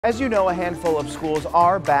As you know, a handful of schools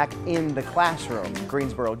are back in the classroom.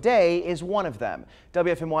 Greensboro Day is one of them.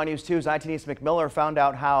 WFMY News 2's ITN's McMiller found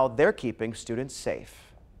out how they're keeping students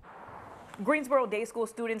safe. Greensboro Day School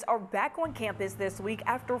students are back on campus this week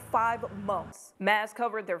after 5 months. Masks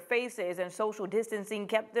covered their faces and social distancing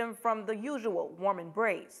kept them from the usual warm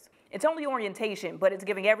embrace. It's only orientation, but it's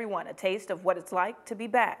giving everyone a taste of what it's like to be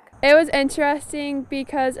back. It was interesting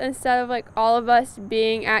because instead of all of us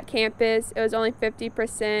being at campus, it was only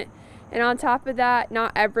 50%. And on top of that,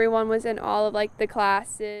 not everyone was in all of the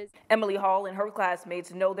classes. Emily Hall and her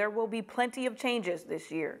classmates know there will be plenty of changes this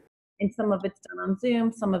year. And some of it's done on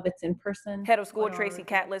Zoom, some of it's in person. Head of school Tracy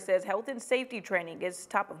Catlett says health and safety training is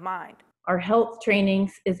top of mind. Our health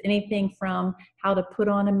trainings is anything from how to put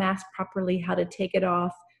on a mask properly, how to take it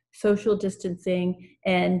off, social distancing,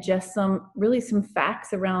 and just some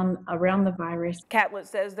facts around the virus. Catlett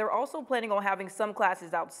says they're also planning on having some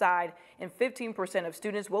classes outside, and 15% of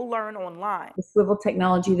students will learn online. The swivel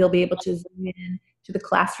technology, they'll be able to zoom in to the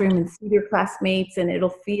classroom and see their classmates, and it'll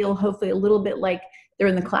feel hopefully a little bit like they're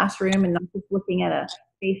in the classroom and not just looking at a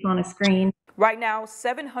face on a screen. Right now,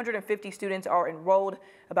 750 students are enrolled,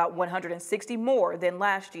 about 160 more than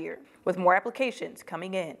last year, with more applications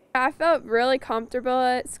coming in. I felt really comfortable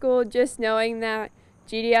at school just knowing that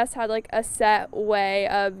GDS had a set way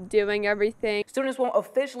of doing everything. Students won't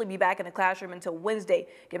officially be back in the classroom until Wednesday,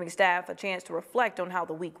 giving staff a chance to reflect on how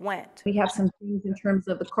the week went. We have some things in terms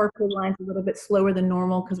of the carpool lines a little bit slower than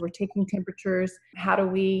normal because we're taking temperatures. How do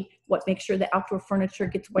we make sure the outdoor furniture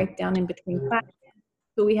gets wiped down in between classes?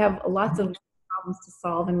 So we have lots of problems to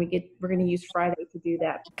solve, and we're going to use Friday to do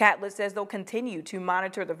that. Catlett says they'll continue to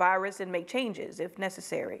monitor the virus and make changes if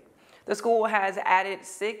necessary. The school has added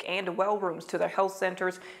sick and well rooms to their health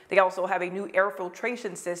centers. They also have a new air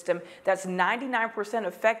filtration system that's 99%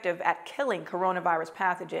 effective at killing coronavirus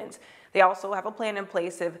pathogens. They also have a plan in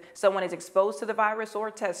place if someone is exposed to the virus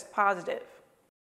or tests positive.